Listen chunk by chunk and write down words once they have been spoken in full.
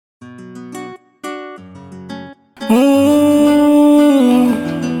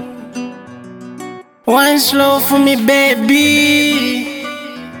Wine slow for me, baby.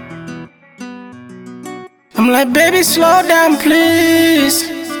 I'm like, baby, slow down, please.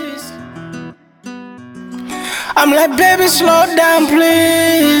 I'm like, baby, slow down,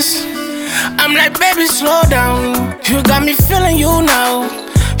 please. I'm like, baby, slow down. You got me feeling you now.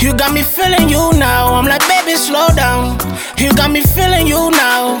 You got me feeling you now. I'm like, baby, slow down. You got me feeling you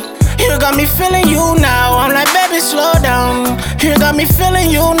now. You got me feeling you now. I'm like, baby, slow down. You got me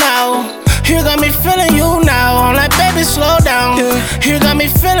feeling you now. You got me feeling you now. I'm like, baby, slow down. Yeah. You got me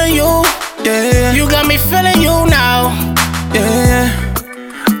feeling you. Yeah. You got me feeling you now. Yeah.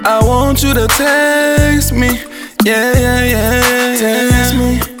 I want you to text me. Yeah, yeah, yeah. Text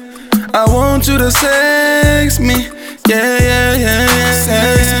me. I want you to sex me. Yeah, yeah, yeah.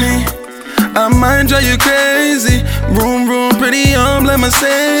 Sex me. I might drive you crazy. Vroom, vroom, pretty on like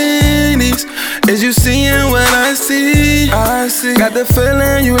Mercedes. Is you seeing what I see? I see. Got the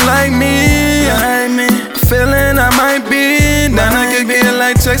feeling you like me. Like me. Feeling I might be down. I could get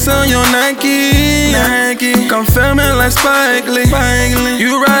like checks on your Nike. Nike. Come feel me like Spike Lee.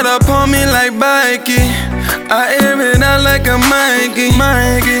 You ride up on me like Bikey. I air it out like a Mikey.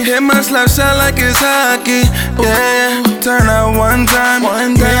 Hit my slap shot like it's hockey. Yeah, turn up one time.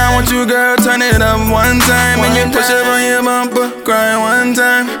 Yeah, I want you, girl, turn it up one time. When you push up on your bumper, grind one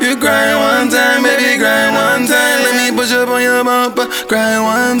time. You grind one time, baby, grind one time. Let me push up on your bumper, grind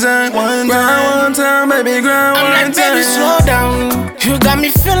one time. Grind one time, baby, grind one time. I'm like, baby, slow down. You got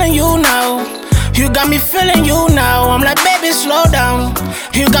me feeling you now. You got me feeling you now. I'm like, baby, slow down.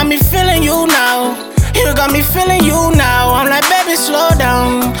 You got me feeling you now. You got me feeling you now. I'm like, baby, slow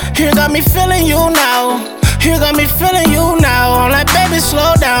down. You got me feeling you now. You got me feeling you now. I'm like, baby,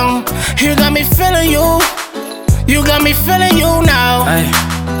 slow down. You got me feeling you. You got me feeling you now. Hey,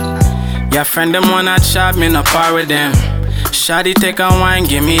 your friend them wanna chop me, no par with them. Shawty take a wine,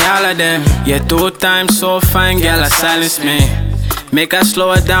 give me all of them. Yeah, 2 times so fine, girl, I silence me. Make her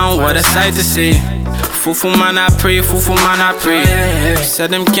slow it down, what a sight to see. Fufu man I pray, fufu man I pray. Said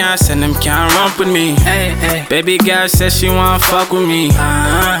them can't romp with me. Baby girl said she wanna fuck with me.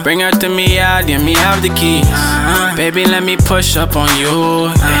 Bring her to me out, yeah, me have the keys. Baby, let me push up on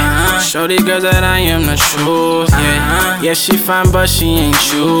you. Show these girls that I am the truth. Yeah, she fine but she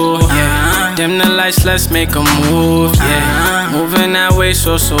ain't you. Dim the lights, let's make a move. Yeah, moving that way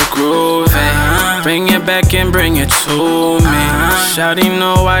so groovy. Bring it back and bring it to me. Shawty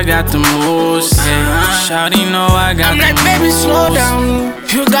know I got the moves. Yeah. Shawty know I got I'm like, the baby, moves. slow down.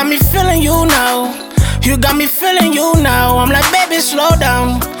 You got me feeling you now. You got me feeling you now. I'm like, baby, slow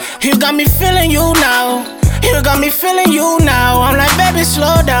down. You got me feeling you now. You got me feeling you now. I'm like, baby,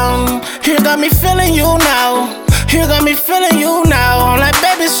 slow down. You got me feeling you now. You got me feeling you now. I'm like,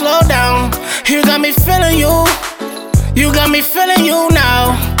 baby, slow down. You got me feeling you. You got me feeling you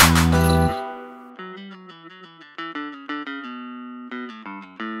now.